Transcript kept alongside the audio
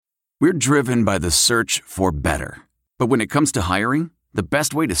We're driven by the search for better. But when it comes to hiring, the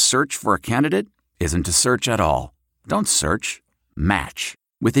best way to search for a candidate isn't to search at all. Don't search. Match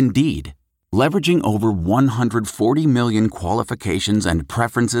with Indeed. Leveraging over 140 million qualifications and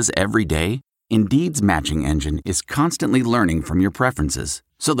preferences every day, Indeed's matching engine is constantly learning from your preferences.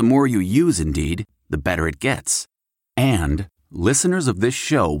 So the more you use Indeed, the better it gets. And listeners of this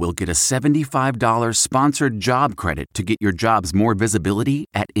show will get a $75 sponsored job credit to get your jobs more visibility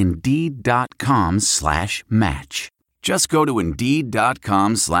at Indeed.com/match. Just go to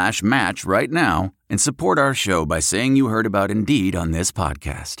Indeed.com/match right now and support our show by saying you heard about Indeed on this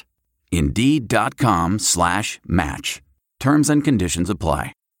podcast. Indeed.com/match. Terms and conditions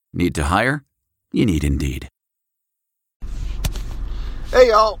apply. Need to hire? You need Indeed. Hey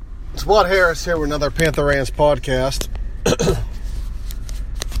y'all, it's Bud Harris here with another Panther Rants podcast.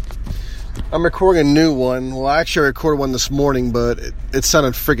 I'm recording a new one. Well, I actually recorded one this morning, but it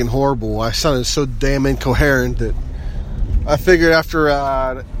sounded freaking horrible. I sounded so damn incoherent that I figured after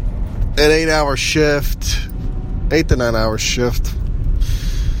an 8 to 9 hour shift,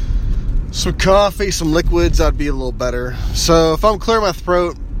 some coffee, some liquids, I'd be a little better. So if I'm clearing my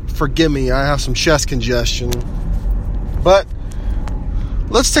throat, forgive me. I have some chest congestion. But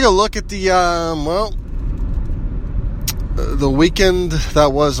let's take a look at the weekend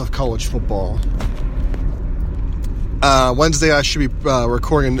that was of college football. Wednesday, I should be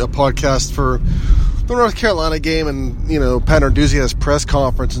recording a podcast for the North Carolina game, and Pat Narduzzi has press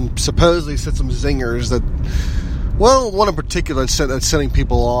conference and supposedly said some zingers that, well, one in particular that's sending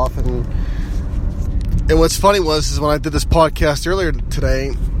people off. And what's funny is when I did this podcast earlier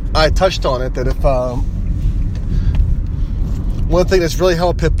today, I touched on it that if one thing that's really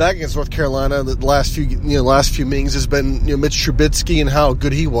held Pitt back against North Carolina the last few meetings has been Mitch Trubisky and how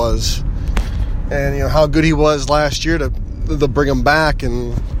good he was, and how good he was last year to bring him back,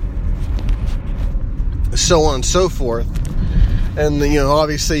 and so on and so forth. And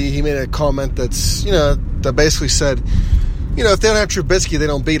obviously he made a comment that's that basically said, if they don't have Trubisky, they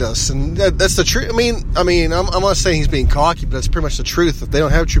don't beat us, and that's the truth. I mean, I'm not saying he's being cocky, but that's pretty much the truth. If they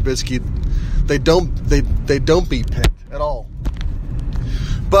don't have Trubisky, they don't beat Pitt at all.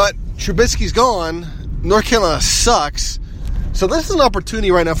 But Trubisky's gone. North Carolina sucks. So this is an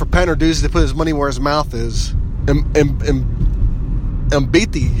opportunity right now for Pat Narduzzi to put his money where his mouth is and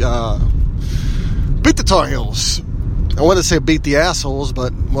beat the Tar Heels. I wanted to say beat the assholes,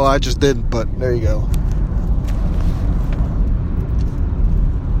 but I just didn't. But there you go.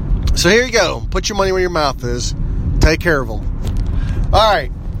 So here you go. Put your money where your mouth is. Take care of them. All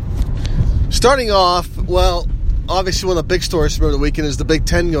right. Starting off, obviously one of the big stories from the weekend is the Big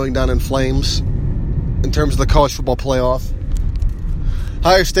Ten going down in flames in terms of the college football playoff.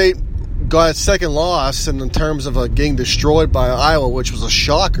 Ohio State got its second loss in terms of getting destroyed by Iowa, which was a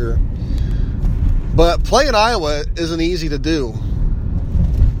shocker. But playing Iowa isn't easy to do.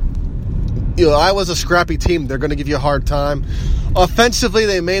 Iowa's a scrappy team. They're going to give you a hard time. Offensively,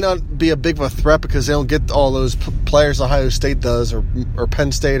 they may not be a big of a threat because they don't get all those players Ohio State does, or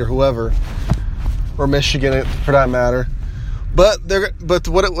Penn State, or whoever, or Michigan for that matter. But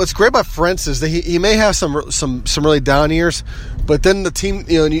what's great about Ferentz is that he may have some really down years, but then the team,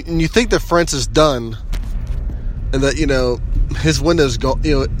 and you think that Ferentz is done, and that his window's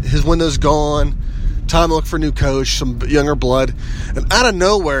gone. Time to look for a new coach, some younger blood, and out of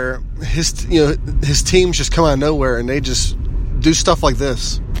nowhere, his teams just come out of nowhere and they just do stuff like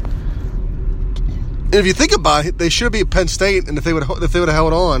this. And if you think about it, they should be at Penn State, and if they would have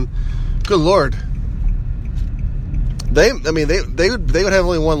held on, good Lord, they would have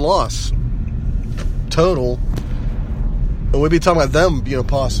only one loss total, and we'd be talking about them,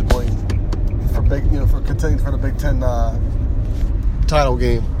 possibly for contending for the Big Ten title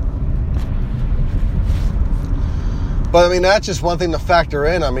game. But that's just one thing to factor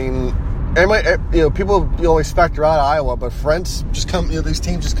in. People always factor out Iowa, but Ferentz just come. These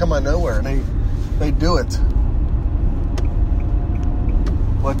teams just come out of nowhere, and they do it.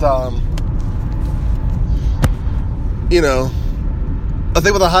 But I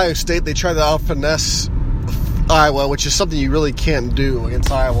think with Ohio State, they try to out-finesse Iowa, which is something you really can't do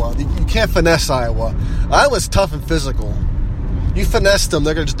against Iowa. You can't finesse Iowa. Iowa's tough and physical. You finesse them,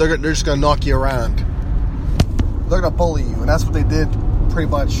 they're just going to knock you around. They're going to bully you, and that's what they did pretty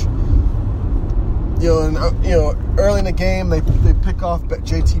much. Early in the game, they pick off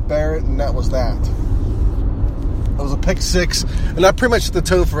J.T. Barrett, and that was that. It was a pick six, and that pretty much set the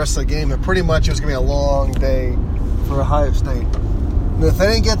tone for the rest of the game. And pretty much it was going to be a long day for Ohio State. And if they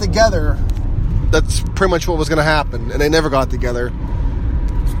didn't get together, that's pretty much what was going to happen, and they never got together.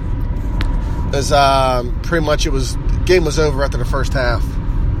 As pretty much game was over after the first half.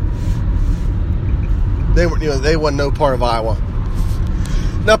 They won no part of Iowa.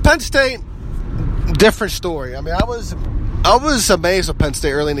 Now Penn State, different story. I mean, I was amazed with Penn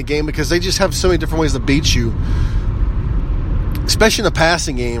State early in the game because they just have so many different ways to beat you, especially in the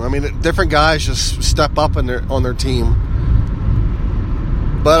passing game. I mean, different guys just step up on their team.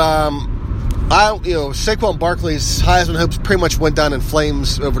 But Saquon Barkley's Heisman hopes pretty much went down in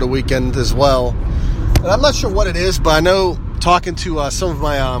flames over the weekend as well. And I'm not sure what it is, but I know talking to some of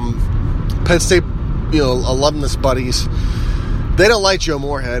my Penn State alumnus buddies, they don't like Joe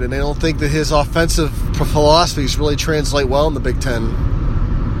Moorhead, and they don't think that his offensive philosophies really translate well in the Big Ten.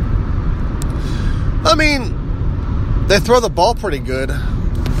 I mean, they throw the ball pretty good.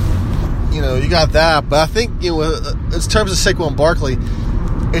 You got that, but I think in terms of Saquon Barkley,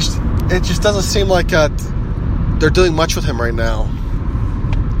 it just doesn't seem like they're doing much with him right now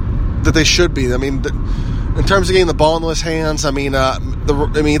that they should be. I mean, in terms of getting the ball into his hands, I mean,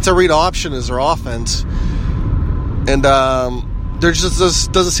 it's a read option as their offense, and there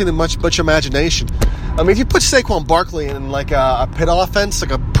just doesn't seem much imagination. I mean, if you put Saquon Barkley in like a Pitt offense,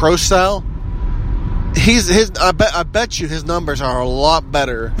 like a pro style, I bet you his numbers are a lot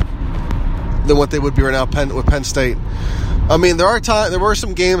better than what they would be right now with Penn State. I mean, there were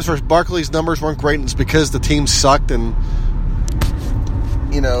some games where Barkley's numbers weren't great, and it's because the team sucked, and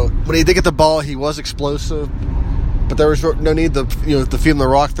when he did get the ball, he was explosive, but there was no need to feed him the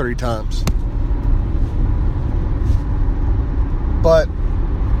rock 30 times. But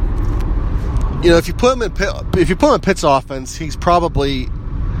if you put him in Pitt's offense, he's probably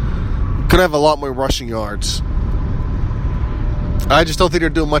gonna have a lot more rushing yards. I just don't think they're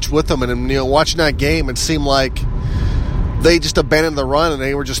doing much with him, and watching that game, it seemed like they just abandoned the run and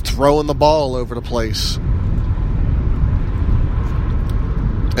they were just throwing the ball all over the place.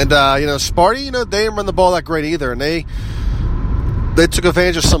 And Sparty, they didn't run the ball that great either, and they took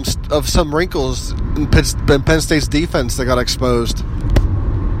advantage of some wrinkles in Penn State's defense that got exposed.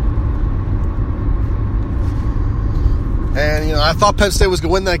 And I thought Penn State was going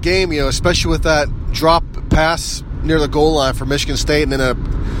to win that game, especially with that drop pass near the goal line for Michigan State, and then an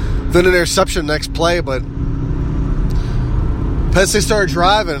interception next play. But Penn State started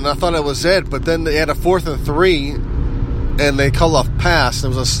driving, and I thought it was it. But then they had a 4th and 3, and they called off pass. There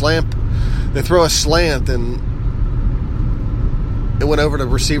was a slant. They throw a slant, and it went over the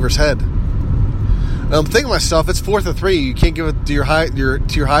receiver's head. And I'm thinking to myself, it's 4th and 3. You can't give it to your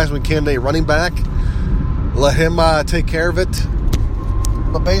Heisman candidate running back. Let him take care of it.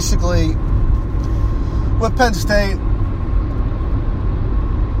 But basically, with Penn State,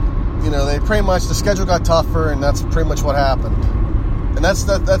 they pretty much, the schedule got tougher, and that's pretty much what happened. And that's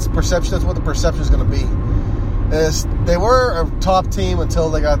perception. That's what the perception is going to be. Is they were a top team until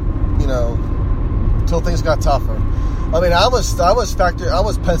they got, until things got tougher. I mean, I was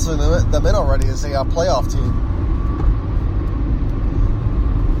penciling them in already as a playoff team.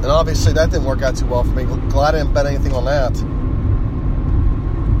 And obviously that didn't work out too well for me. Glad I didn't bet anything on that.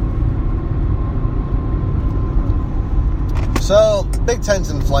 So, Big Ten's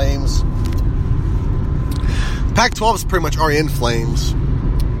in flames. Pac-12 is pretty much already in flames.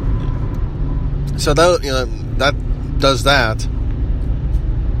 So, that does that.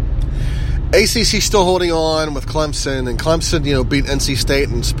 ACC still holding on with Clemson, and Clemson, beat NC State,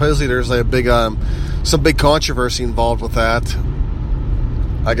 and supposedly there's some big controversy involved with that.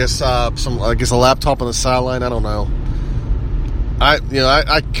 I guess a laptop on the sideline. I don't know.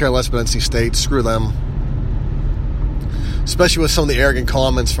 I care less about NC State. Screw them. Especially with some of the arrogant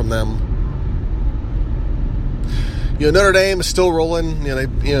comments from them. Notre Dame is still rolling.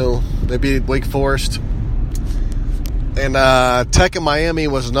 They beat Wake Forest, and Tech and Miami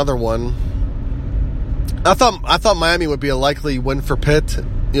was another one. I thought Miami would be a likely win for Pitt.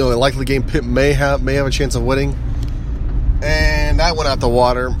 A likely game Pitt may have a chance of winning. And that went out the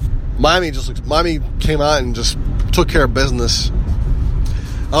water. Miami came out and just took care of business.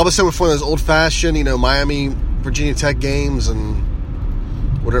 All of a sudden, before those old-fashioned, Miami, Virginia Tech games, and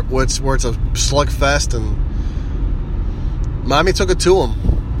where it's a slugfest, and Miami took it to them.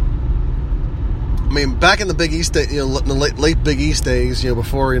 I mean, back in the Big East, in the late Big East days,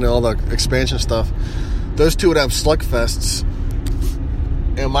 before all the expansion stuff, those two would have slugfests.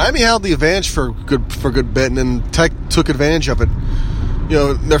 And Miami held the advantage for a good bit, and then Tech took advantage of it.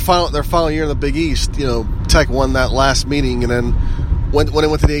 Their final year in the Big East, Tech won that last meeting, and then when it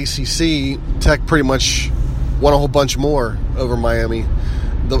went to the ACC, Tech pretty much won a whole bunch more over Miami.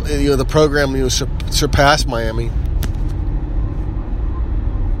 The program surpassed Miami.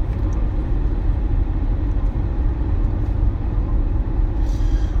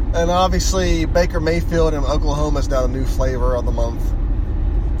 And obviously, Baker Mayfield in Oklahoma is now the new flavor of the month.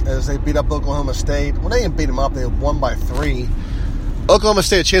 as they beat up Oklahoma State. Well, they didn't beat them up. They won by 3. Oklahoma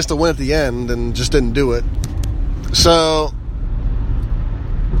State had a chance to win at the end and just didn't do it. So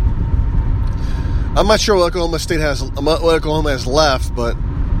I'm not sure what Oklahoma has left, but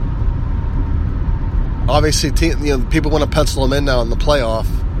obviously, people want to pencil them in now in the playoff.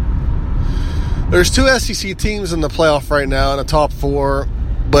 There's 2 SEC teams in the playoff right now in the top 4,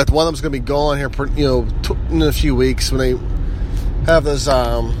 but one of them's going to be gone here, in a few weeks when they have those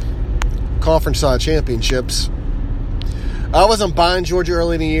conference championships. I wasn't buying Georgia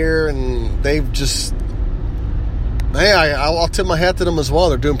early in the year, and they've just, I'll tip my hat to them as well.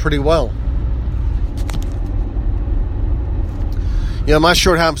 They're doing pretty well. I'm not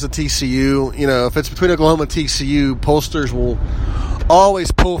sure what happens to TCU. If it's between Oklahoma and TCU, pollsters will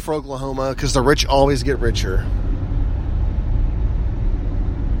always pull for Oklahoma because the rich always get richer.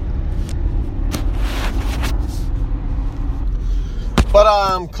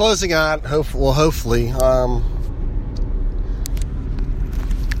 But closing out, hopefully,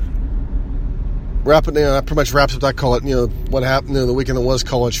 wrapping. That pretty much wraps up. I call it. What happened the weekend that was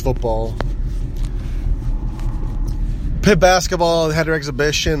college football. Pitt basketball had their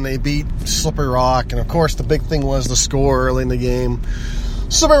exhibition. They beat Slippery Rock. And, of course, the big thing was the score early in the game.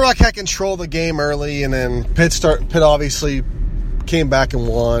 Slippery Rock had control of the game early, and then Pitt obviously came back and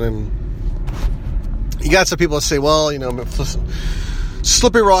won. And you got some people that say, well,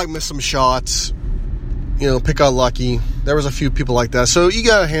 Slippery Rock missed some shots. Pitt got lucky. There was a few people like that. So you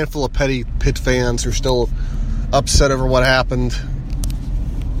got a handful of petty Pitt fans who are still upset over what happened.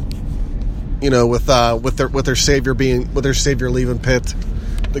 With their savior leaving Pitt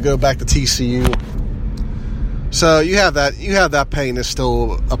to go back to TCU. So you have that pain is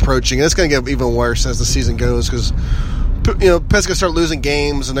still approaching. And it's going to get even worse as the season goes because Pitt's going to start losing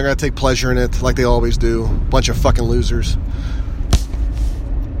games and they're going to take pleasure in it like they always do. Bunch of fucking losers.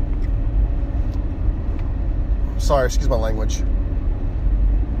 Sorry, excuse my language.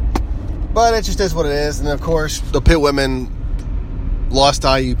 But it just is what it is. And of course, the Pitt women lost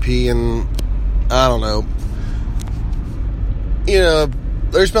IUP and I don't know.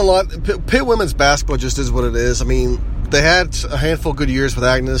 There's been a lot. Pitt women's basketball just is what it is. I mean, they had a handful of good years with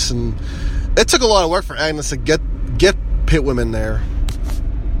Agnes, and it took a lot of work for Agnes to get Pitt women there.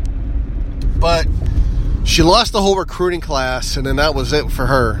 But she lost the whole recruiting class, and then that was it for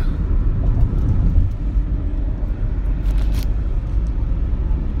her.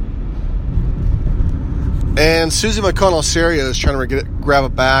 And Susie McConnell-Serio is trying to grab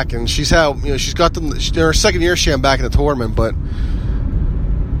it back, and she's got them. In her second year, she came back in the tournament, but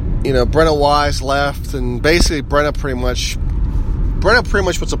Brenna Wise left, and basically Brenna pretty much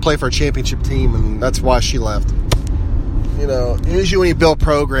wants to play for a championship team, and that's why she left. Usually when you build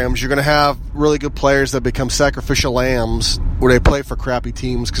programs, you're going to have really good players that become sacrificial lambs where they play for crappy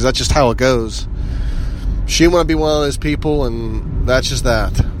teams because that's just how it goes. She didn't want to be one of those people, and that's just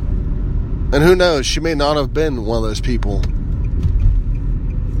that. And who knows, she may not have been one of those people.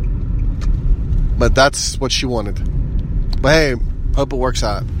 But that's what she wanted. But hey, hope it works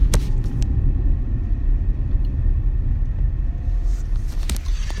out.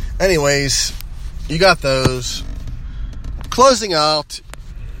 Anyways, you got those. Closing out,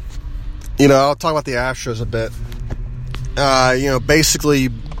 I'll talk about the Astros a bit. Basically,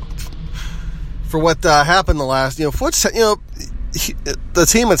 for what happened the last, the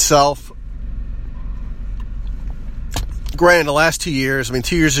team itself. Granted, the last 2 years,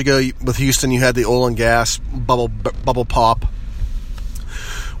 2 years ago with Houston, you had the oil and gas bubble pop,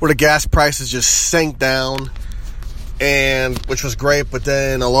 where the gas prices just sank down, and which was great. But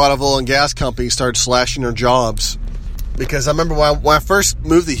then a lot of oil and gas companies started slashing their jobs, because I remember when I first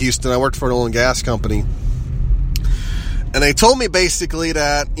moved to Houston, I worked for an oil and gas company, and they told me basically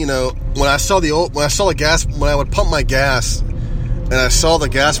that when I would pump my gas, and I saw the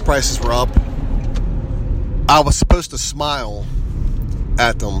gas prices were up, I was supposed to smile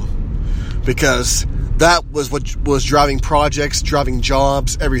at them because that was what was driving projects, driving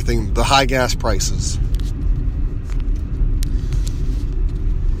jobs, everything, the high gas prices.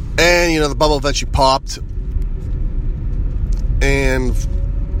 And, the bubble eventually popped. And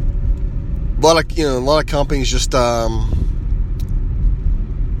a lot of companies just, they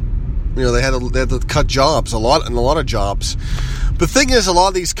had to cut jobs, a lot of jobs. The thing is, a lot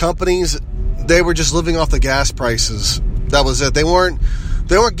of these companies, they were just living off the gas prices. That was it. They weren't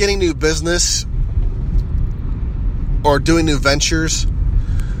getting new business or doing new ventures.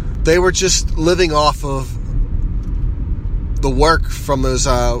 They were just living off of the work from those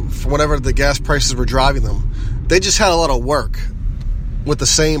from whatever the gas prices were driving them. They just had a lot of work with the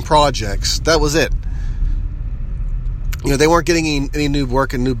same projects. That was it. they weren't getting any new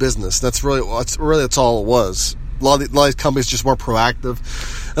work and new business. That's all it was. A lot of these companies just weren't proactive.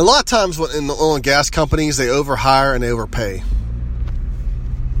 And a lot of times in the oil and gas companies, they overhire and they overpay.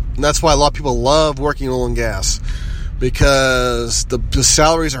 And that's why a lot of people love working in oil and gas, because the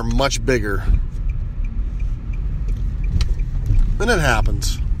salaries are much bigger. And it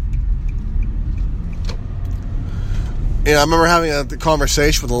happens. I remember having a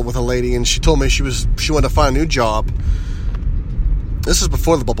conversation with a lady, and she told me she wanted to find a new job. This was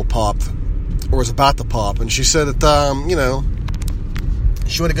before the bubble popped, or was about to pop, and she said that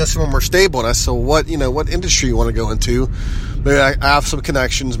she wanted to go somewhere more stable. And I said, what industry you want to go into? Maybe I have some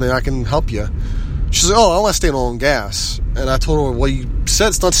connections. Maybe I can help you. She said, I want to stay in oil and gas. And I told her, well, you said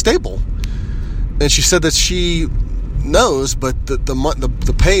it's not stable. And she said that she knows, but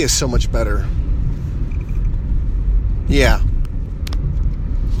the pay is so much better. Yeah.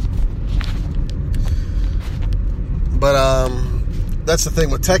 But that's the thing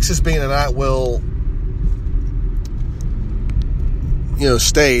with Texas being an at-will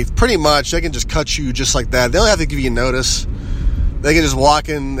state. Pretty much they can just cut you just like that. They don't have to give you notice. They can just walk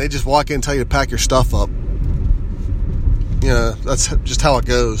in. They just walk in and tell you to pack your stuff up. That's just how it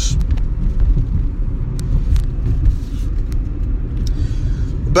goes.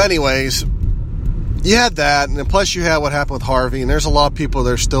 But anyways, you had that, and then plus you had what happened with Harvey, and there's a lot of people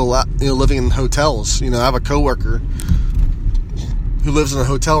that are still living in hotels. I have a coworker who lives in a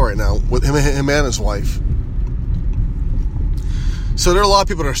hotel right now with him and his wife. So there are a lot of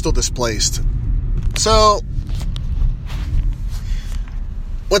people that are still displaced. So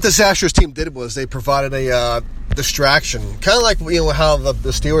what this Astros team did was they provided a distraction, kind of like how the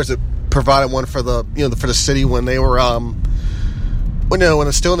Steelers had provided one for the for the city when they were when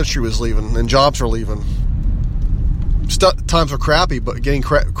the steel industry was leaving and jobs were leaving. Times were crappy, but getting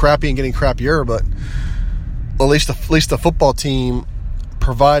crappy and getting crappier. But at least the football team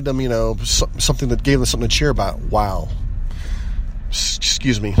provided them something that gave them something to cheer about. Wow.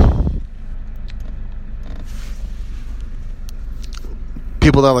 Excuse me.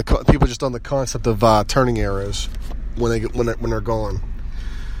 People just on the concept of turning arrows when they're gone.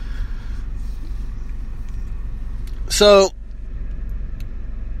 So,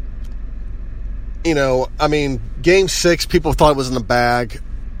 Game 6, people thought it was in the bag.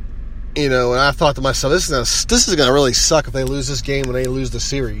 And I thought to myself, this is going to really suck if they lose this game when they lose the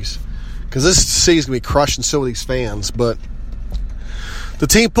series, because this series is going to be crushed, and so are these fans. But the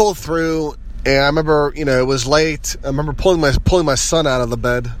team pulled through, and I remember, it was late. I remember pulling my son out of the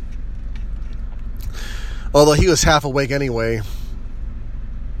bed, although he was half awake anyway.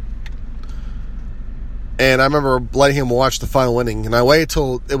 And I remember letting him watch the final inning, and I waited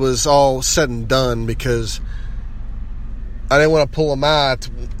till it was all said and done because I didn't want to pull him out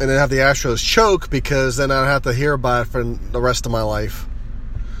and then have the Astros choke, because then I'd have to hear about it for the rest of my life.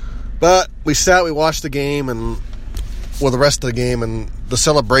 But we watched the game, and the rest of the game and the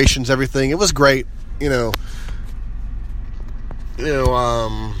celebrations, everything. It was great,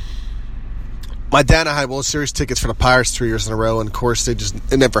 My dad and I had World Series tickets for the Pirates 3 years in a row, and of course it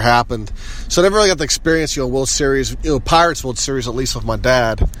never happened. So I never really got to experience, World Series, Pirates World Series, at least with my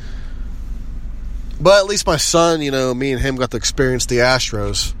dad. But at least my son, me and him got to experience the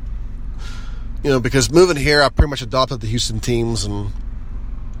Astros. Because moving here, I pretty much adopted the Houston teams, and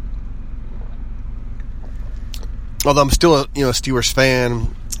although I'm still a Steelers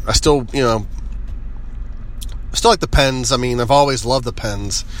fan, I still like the Pens. I've always loved the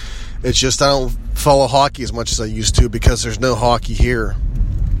Pens. It's just I don't follow hockey as much as I used to because there's no hockey here.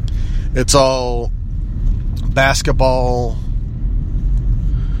 It's all basketball,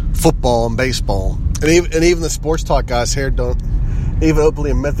 football, and baseball. And even the sports talk guys here don't even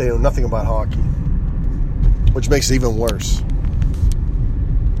openly admit they know nothing about hockey, which makes it even worse.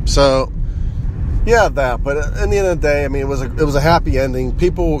 So, yeah, that. But at the end of the day, it was a happy ending.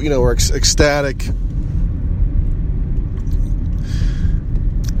 People, were ecstatic.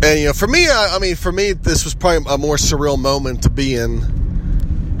 And, for me, this was probably a more surreal moment to be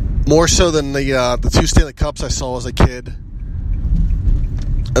in. More so than the 2 Stanley Cups I saw as a kid.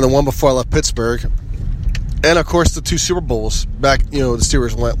 And the one before I left Pittsburgh. And, of course, the 2 Super Bowls back, the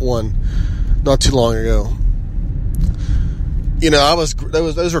Steelers won not too long ago.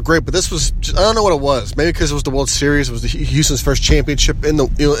 Those were great, but this was, I don't know what it was. Maybe because it was the World Series. It was Houston's first championship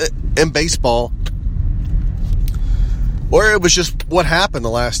in baseball. Or it was just what happened the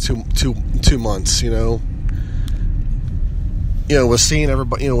last two months, with seeing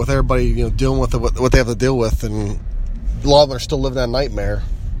everybody, with everybody, dealing with what they have to deal with, and a lot of them are still living that nightmare.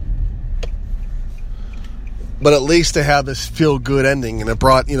 But at least they have this feel-good ending, and it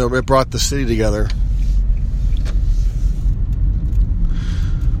brought the city together.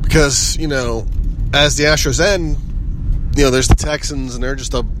 Because, as the Astros end, there's the Texans, and they're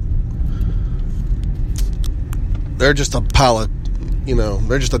just a pile of,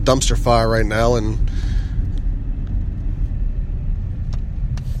 they're just a dumpster fire right now, and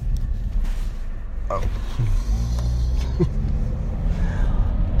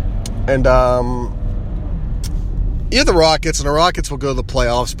and the Rockets, and the Rockets will go to the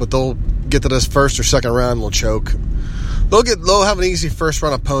playoffs, but they'll get to this first or second round and they'll choke. They'll have an easy first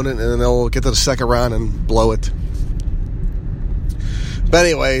round opponent, and then they'll get to the second round and blow it. But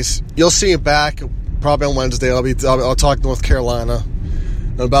anyways, you'll see it back probably on Wednesday. I'll talk North Carolina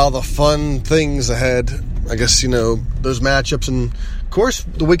about the fun things ahead. I guess those matchups, and of course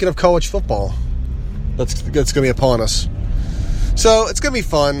the weekend of college football that's going to be upon us. So it's going to be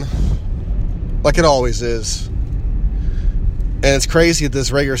fun, like it always is. And it's crazy that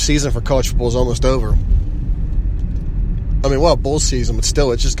this regular season for college football is almost over. Bowl season, but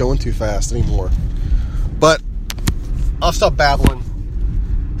still, it's just going too fast anymore. But I'll stop babbling.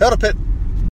 Hell to Pitt.